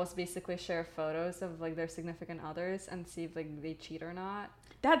where girls basically share photos of like their significant others and see if like they cheat or not?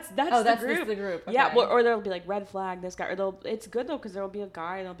 That's the group. Okay. Yeah, or there'll be like red flag this guy, or it's good though because there'll be a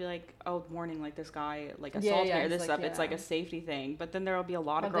guy and they'll be like, oh, warning, like this guy like assaulted me or this stuff. It's like a safety thing. But then there'll be a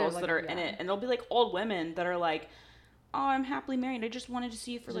lot of girls that are in it, and there'll be like old women that are like, oh, I'm happily married. I just wanted to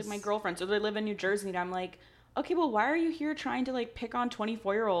see you for like my girlfriend. So they live in New Jersey, and I'm like, okay, well, why are you here trying to like pick on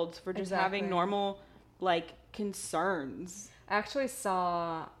 24-year-olds for just having normal like concerns? I actually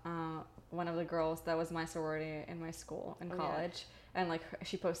saw one of the girls that was my sorority in my school in college. And like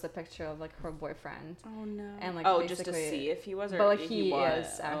she posted a picture of like her boyfriend. Oh no. And like just to see if he was, or but like he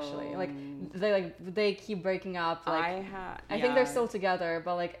is actually they keep breaking up. Like I think they're still together,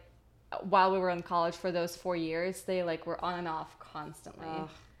 but like while we were in college for those 4 years, they like were on and off constantly.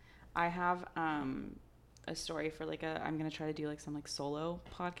 I have a story for like I'm gonna try to do like some like solo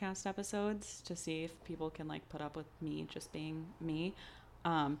podcast episodes to see if people can like put up with me just being me.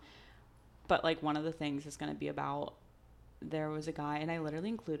 But like one of the things is gonna be about, there was a guy, and I literally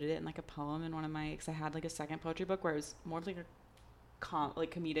included it in like a poem in one of my, because I had like a second poetry book where it was more of like a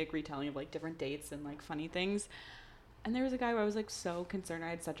comedic retelling of like different dates and like funny things. And there was a guy where I was like so concerned. I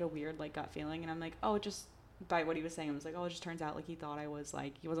had such a weird like gut feeling, and I'm like, oh, just by what he was saying, I was like, oh, it just turns out like he thought I was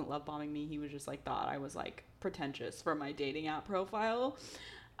like, he wasn't love bombing me. He was just like thought I was like pretentious for my dating app profile.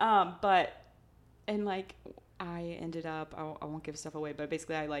 And like I ended up, I won't give stuff away, but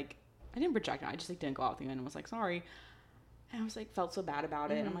basically I didn't reject it. I just like didn't go out with him and was like, sorry. And I was like, felt so bad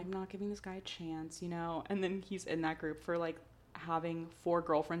about it. And I'm like, I'm not giving this guy a chance, you know? And then he's in that group for like having 4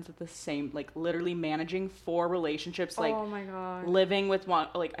 girlfriends at the same, like literally managing 4 relationships, like oh my God. living with one,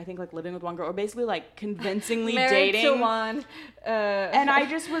 like I think like living with one girl, or basically like convincingly married dating. to one. And I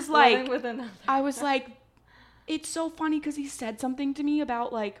just was like, living with another. I was like, it's so funny because he said something to me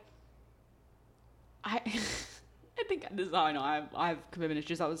about like, I think this is how I know I have commitment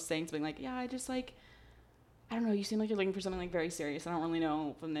issues. I was saying something like, yeah, I just like, I don't know, you seem like you're looking for something like very serious. I don't really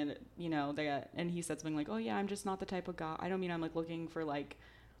know. And then, you know, and he said something like, oh yeah, I'm just not the type of guy. I don't mean I'm like looking for like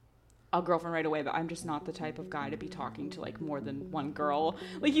a girlfriend right away, but I'm just not the type of guy to be talking to like more than one girl.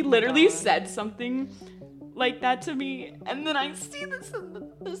 Like he literally said something like that to me. And then I see this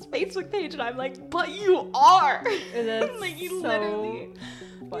Facebook page and I'm like, but you are. Like you so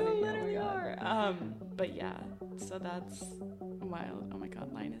literally are. But yeah, so that's wild. Oh my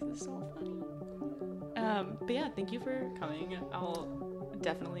God, Linus is so funny. But yeah, thank you for coming. I'll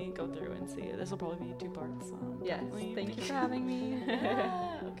definitely go through and see it. This will probably be 2 parts. Yes, thank you for having me.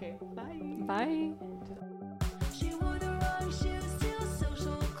 Okay, bye. Bye. She wore the wrong shoes.